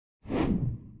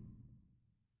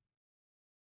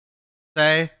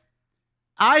say,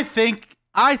 I think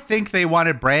they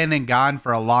wanted Brandon gone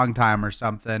for a long time or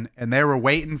something, and they were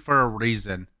waiting for a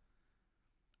reason.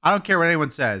 I don't care what anyone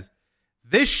says.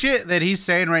 This shit that he's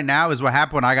saying right now is what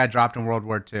happened when I got dropped in World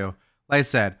War II. Like I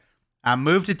said, I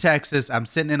moved to Texas. I'm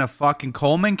sitting in a fucking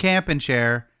Coleman camping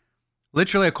chair.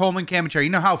 Literally a Coleman camping chair. You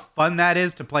know how fun that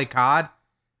is to play COD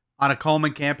on a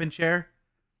Coleman camping chair?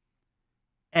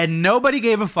 And nobody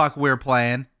gave a fuck we were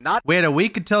playing. We had a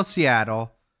week until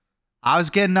Seattle. I was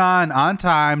getting on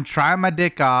time, trying my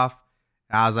dick off.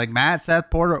 And I was like, Matt, Seth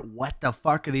Porter, what the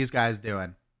fuck are these guys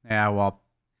doing? Yeah, well,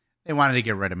 they wanted to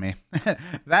get rid of me.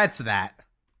 That's that.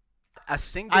 A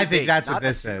single I think day, that's not what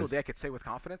this a single is. day I could say with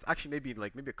confidence. Actually, maybe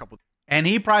a couple. And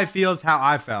he probably feels how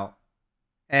I felt.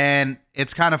 And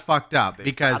it's kind of fucked up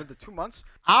because out of the 2 months,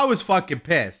 I was fucking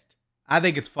pissed. I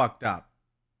think it's fucked up.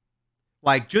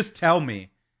 Like, just tell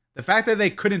me. The fact that they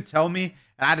couldn't tell me,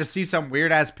 and I had to see some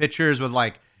weird ass pictures with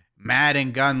like Mad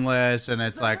and Gunless, and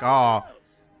it's like, oh,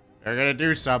 they're gonna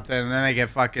do something, and then they get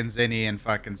fucking Zinni and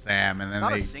fucking Sam, and then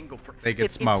they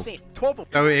get smoked.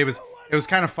 So it was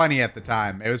kind of funny at the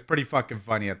time. It was pretty fucking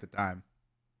funny at the time.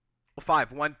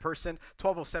 5, one person,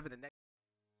 12:07 the next.